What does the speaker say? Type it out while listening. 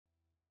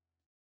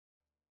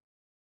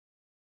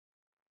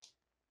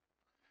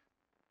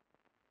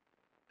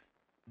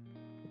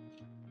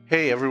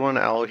Hey everyone,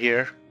 Al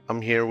here.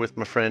 I'm here with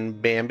my friend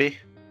Bambi,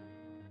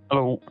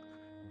 Hello.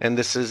 and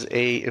this is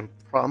a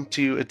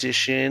impromptu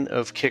edition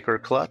of Kick or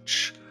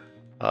Clutch.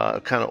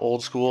 Kind of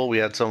old school. We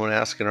had someone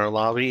ask in our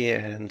lobby,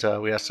 and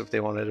we asked if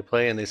they wanted to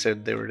play, and they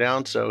said they were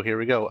down. So here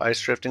we go.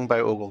 Ice Drifting by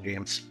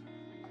OgelGames.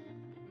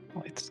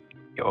 Let's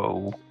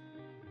go.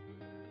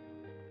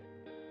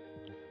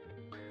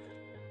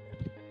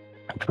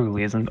 It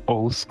truly is an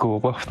old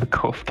school off the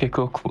cuff kick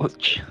or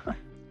clutch.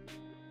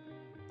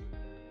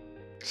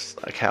 It's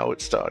like how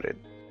it started.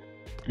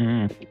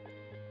 So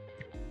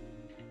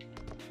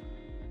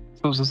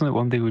wasn't it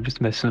one day we were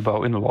just messing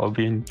about in the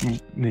lobby and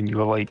then you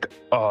were like,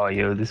 oh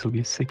yo, this will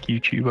be a sick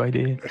YouTube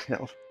idea.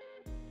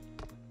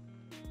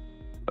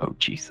 Oh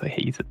jeez, I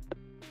hate it.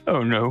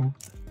 Oh no.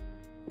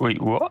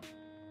 Wait, what?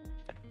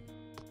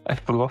 I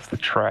flew off the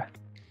track.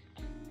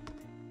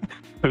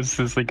 This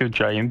is like a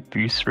giant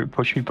booster. It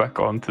pushed me back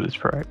onto the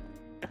track.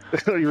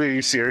 Are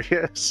you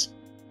serious?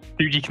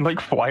 Dude, you can like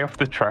fly off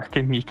the track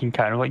and you can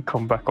kind of like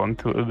come back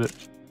onto it a bit.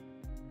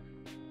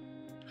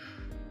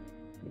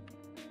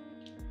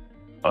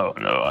 Oh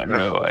no, I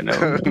know.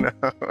 No,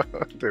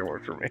 didn't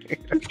work for me.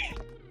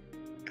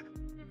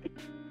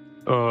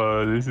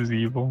 Oh, this is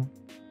evil.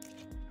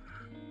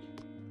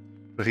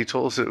 But he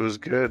told us it was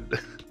good.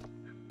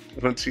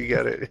 Once you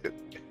get it.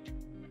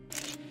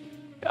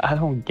 I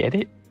don't get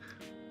it.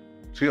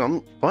 See,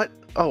 what?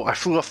 Oh, I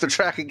flew off the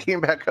track and came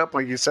back up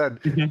like you said.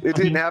 It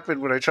didn't happen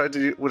when I tried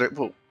to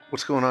do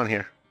what's going on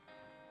here?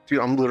 Dude,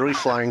 I'm literally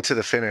flying to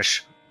the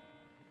finish.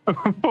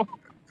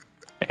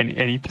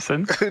 Any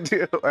percent?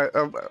 Dude,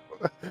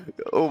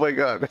 oh my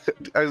god.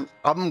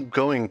 I'm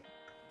going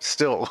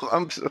still.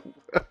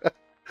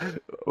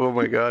 Oh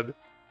my god.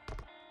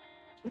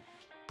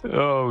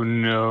 Oh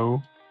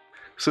no.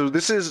 So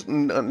this is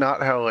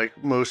not how like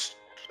most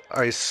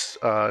ice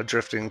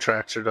drifting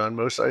tracks are done.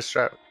 Most ice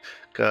track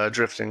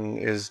drifting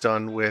is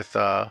done with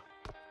the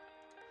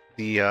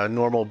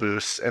normal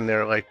boosts, and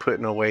they're like put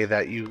in a way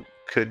that you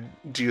could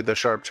do the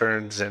sharp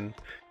turns and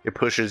it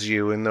pushes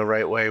you in the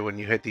right way when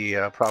you hit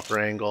the proper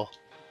angle.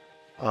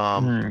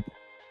 I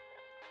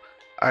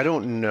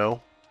don't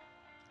know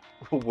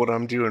what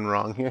I'm doing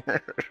wrong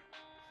here.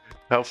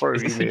 How far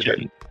have you made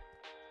it?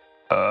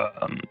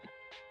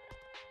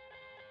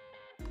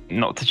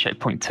 Not to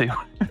checkpoint 2.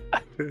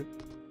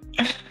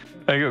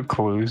 I got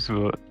close,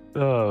 but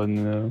oh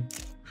no.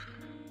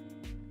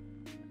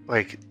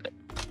 Like,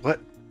 what?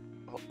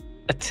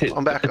 A tip.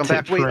 I'm back.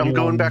 Wait, I'm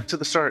going back to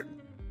the start.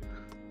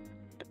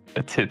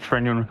 A tip for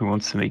anyone who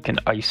wants to make an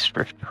ice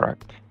drift track.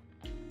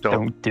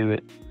 Don't do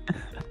it.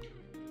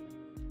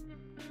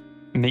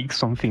 Make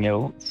something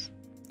else.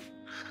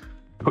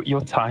 Put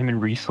your time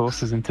and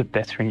resources into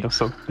bettering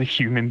yourself as a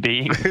human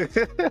being.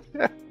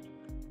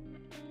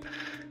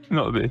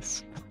 Not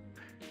this.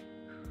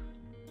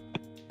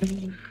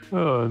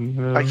 Oh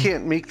no. I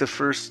can't make the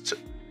first...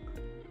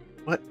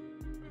 What?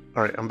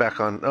 Alright, I'm back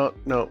on. Oh,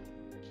 no.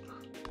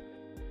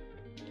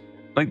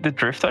 Like, the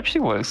drift actually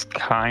works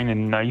kind of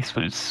nice,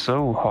 but it's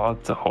so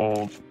hard to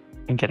hold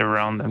and get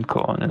around them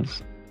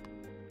corners.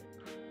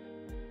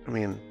 I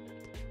mean,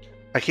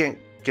 I can't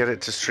get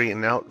it to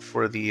straighten out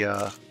for the...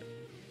 Alright,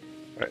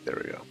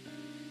 there we go.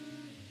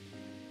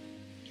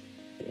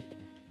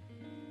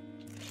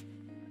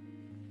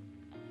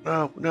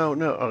 No.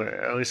 Okay,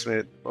 at least made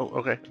it. Oh,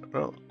 okay.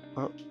 Oh.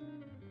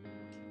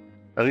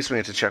 At least made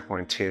it to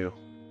checkpoint 2.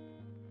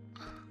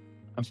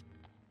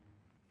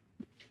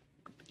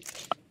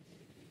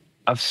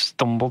 I've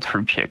stumbled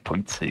through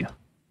checkpoint 2.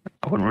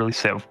 I wouldn't really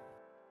say I've...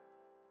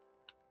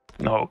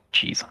 Oh,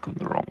 jeez, I'm going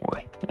the wrong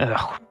way.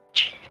 Oh,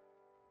 jeez.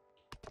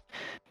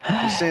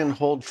 You're saying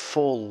hold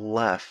full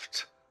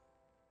left.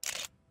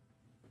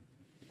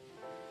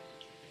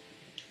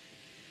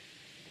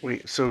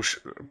 Wait, so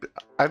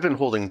I've been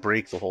holding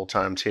brake the whole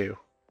time too.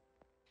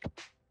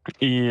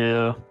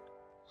 Yeah.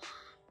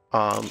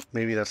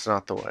 Maybe that's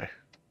not the way.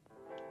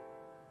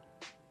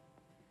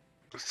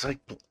 It's like...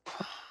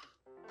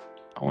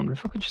 I wonder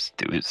if I could just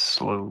do it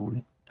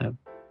slowly.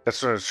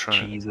 That's what I was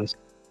trying. Jesus.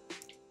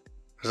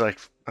 I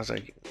was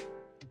like,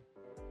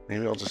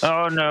 maybe I'll just...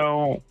 Oh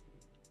no.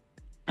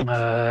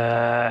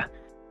 I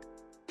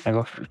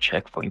go through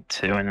checkpoint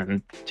 2 and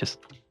then just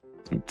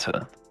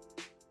turn.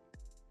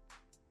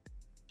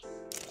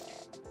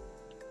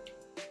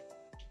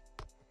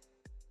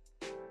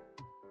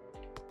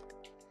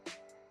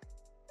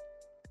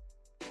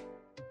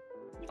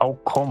 Oh,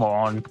 come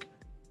on.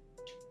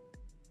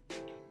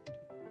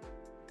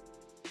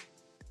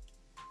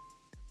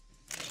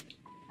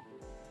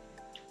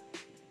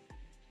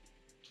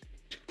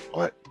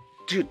 What?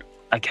 Dude,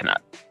 I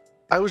cannot.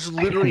 I was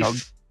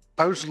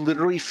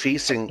literally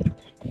facing...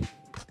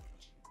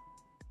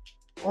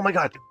 Oh my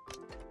god.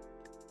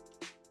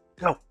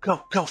 Go,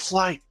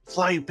 fly,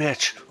 you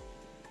bitch.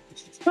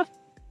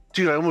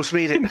 Dude, I almost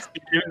made it. In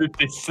the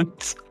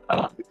distance.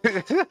 I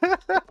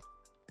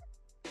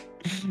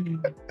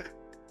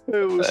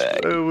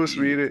almost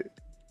made it.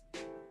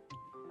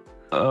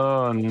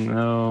 Oh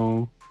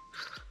no.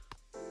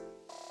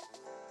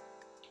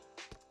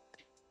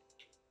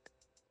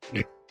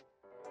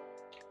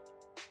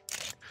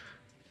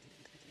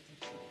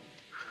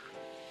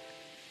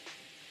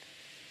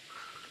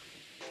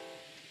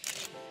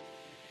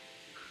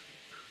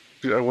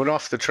 Dude, I went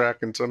off the track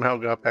and somehow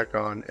got back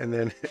on, and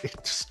then it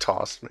just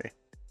tossed me.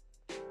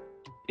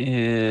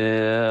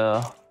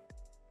 Yeah.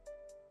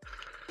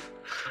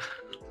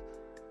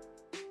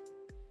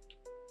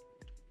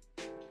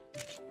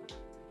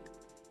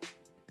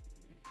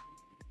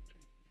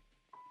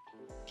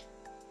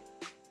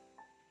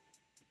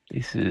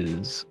 This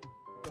is.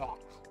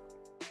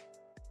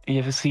 You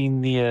ever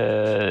seen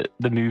the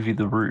movie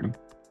The Room?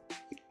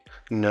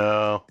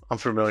 No, I'm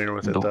familiar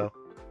with it though.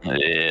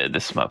 Yeah,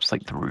 this map's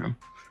like The Room.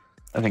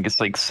 I think it's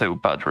like so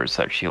bad where it's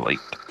actually like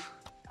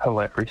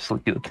hilariously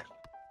good.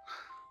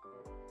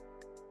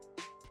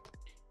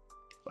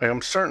 Like,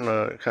 I'm starting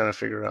to kind of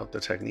figure out the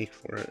technique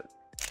for it.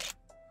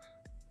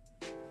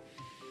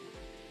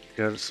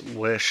 You gotta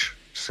wish.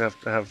 Just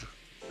have to have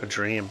a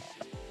dream.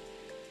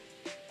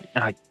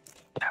 I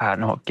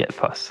cannot get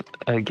past.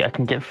 I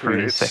can get through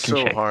Dude, the it's second so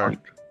checkpoint. hard.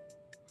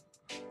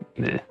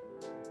 Yeah.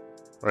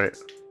 Right.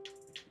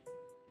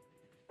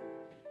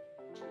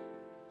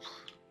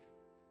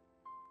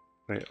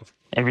 Right.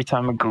 Every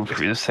time I go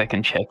through the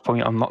second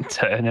checkpoint, I'm not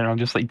turning. I'm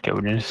just like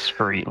going in a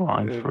straight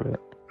line through it.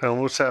 I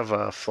almost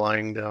have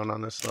flying down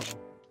on this level.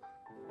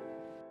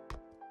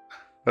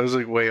 I was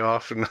like way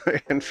off and I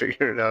hadn't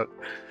figured out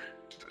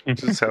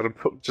just how to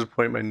just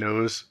point my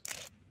nose.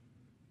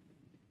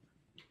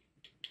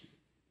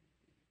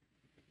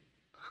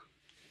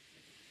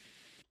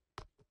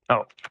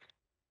 Oh.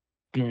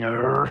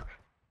 No.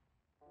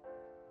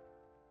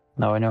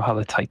 Now I know how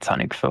the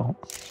Titanic felt.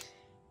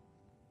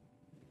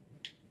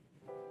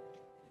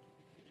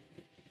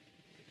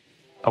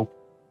 Oh.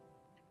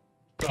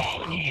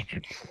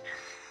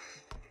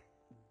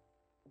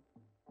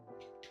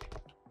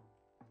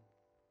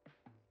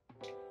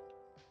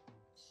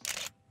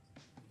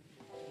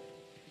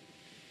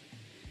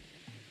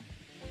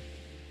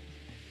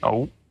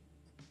 Oh.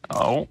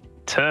 Oh.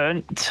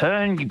 Turn.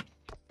 You.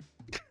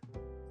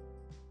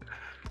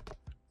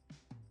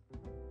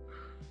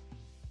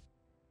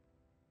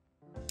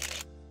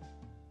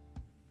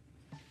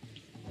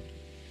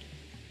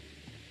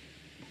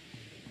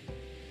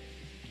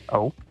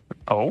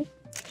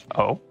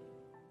 Oh.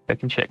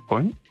 Second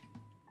checkpoint.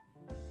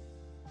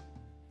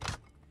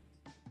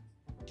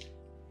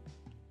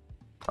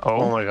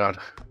 Oh my god.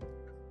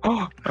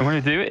 Oh, I'm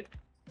gonna do it.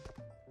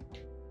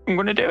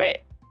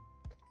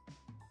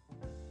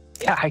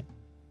 Yeah,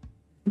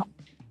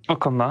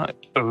 look on that.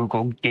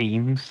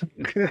 OgelGames.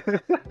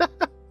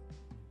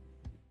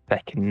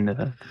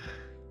 Second.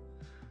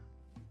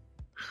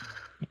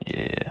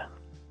 Yeah.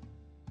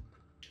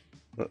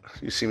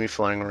 You see me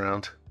flying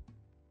around.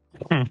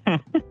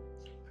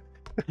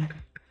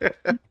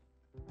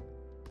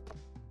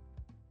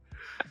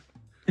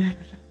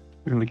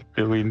 Like a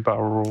billion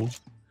barrel rolls.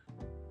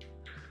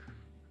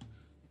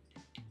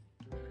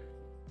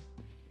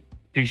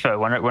 To be fair,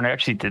 when I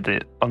actually did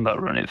it on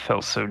that run, it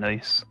felt so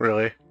nice.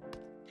 Really?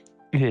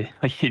 Yeah,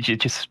 like it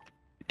just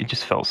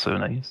felt so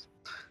nice.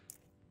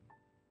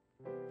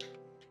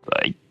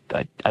 But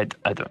I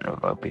don't know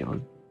if I'll be able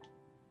to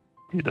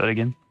do that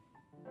again.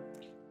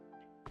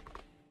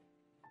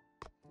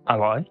 I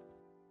lie.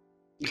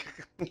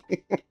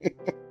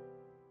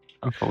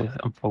 I'm full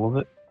of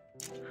it.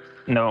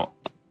 No.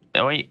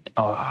 Oh, wait.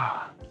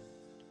 Oh.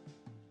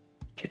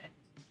 Okay.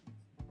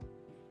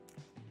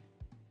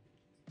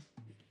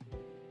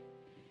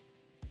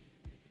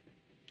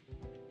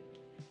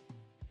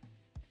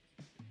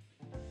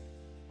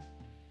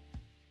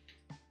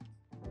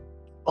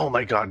 Oh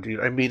my god, dude.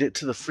 I made it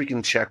to the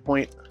freaking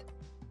checkpoint.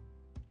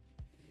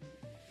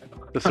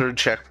 The third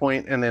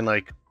checkpoint, and then,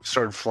 like,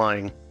 started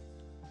flying.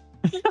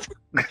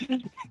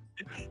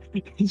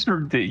 It's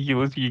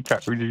ridiculous. Your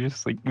character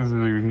just, like,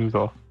 zooms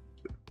off.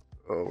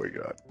 Oh my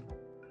god.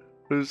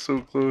 It was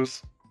so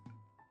close.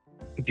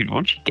 Dude,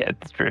 once you get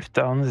the drift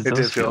down, It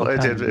did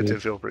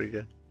feel pretty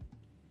good.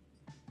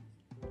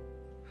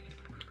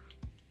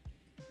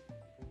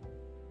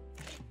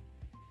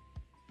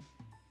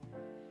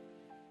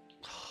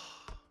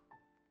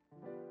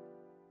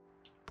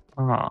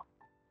 Ah.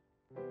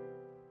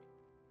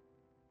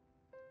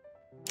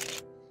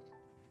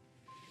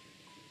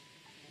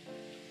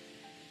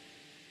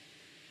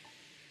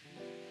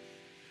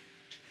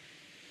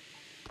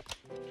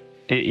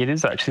 It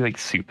is actually like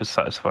super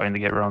satisfying to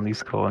get around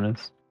these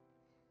corners.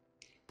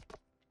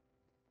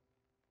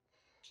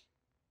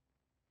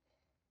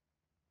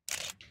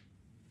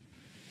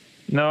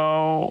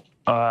 No.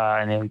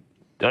 No.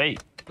 Hey.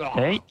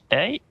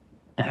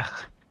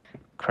 Ugh.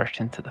 Crashed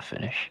into the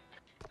finish.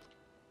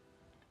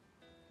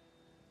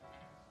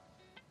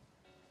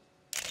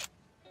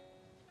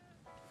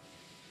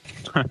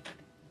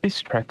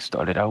 This track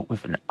started out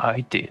with an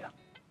idea.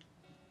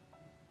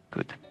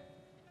 Good.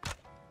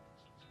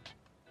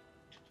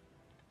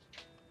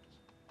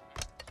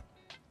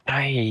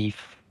 I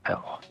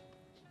fell.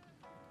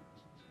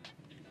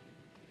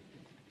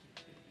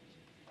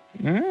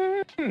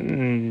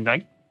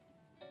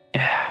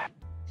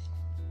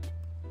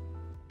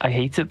 I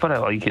hate it, but I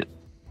like it.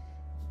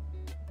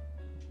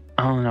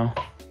 I don't know.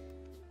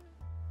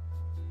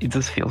 It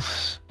just feels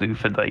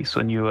stupid nice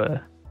when you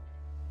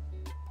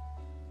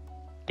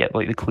get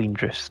like the clean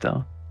drift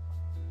star.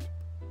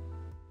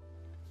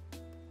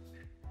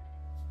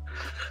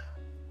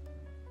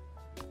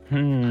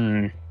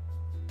 Let's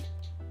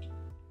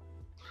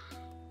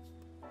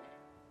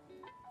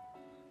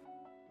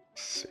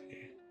see.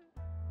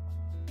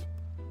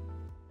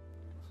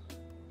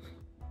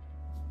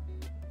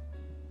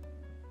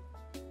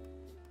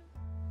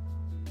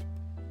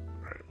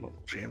 Alright, well,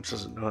 James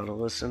doesn't know how to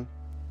listen.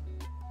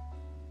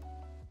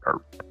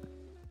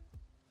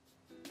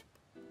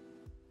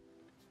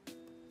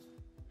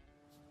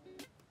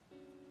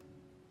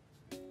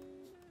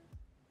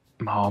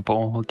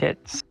 Marble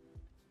gets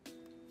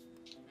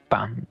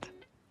banned.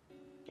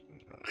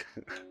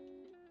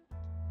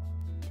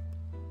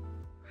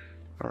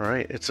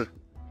 Alright,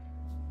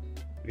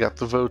 we got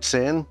the votes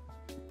in.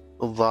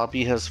 The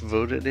lobby has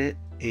voted it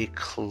a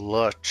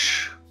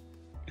clutch.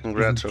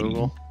 Congrats, Indeed.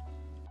 Ogel.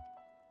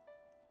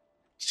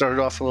 Started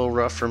off a little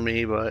rough for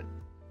me, but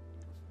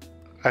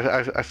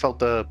I felt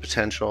the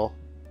potential.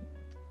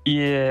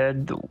 Yeah,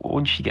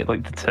 once you get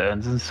like the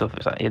turns and stuff,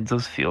 it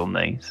does feel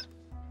nice.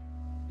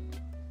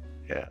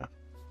 Yeah.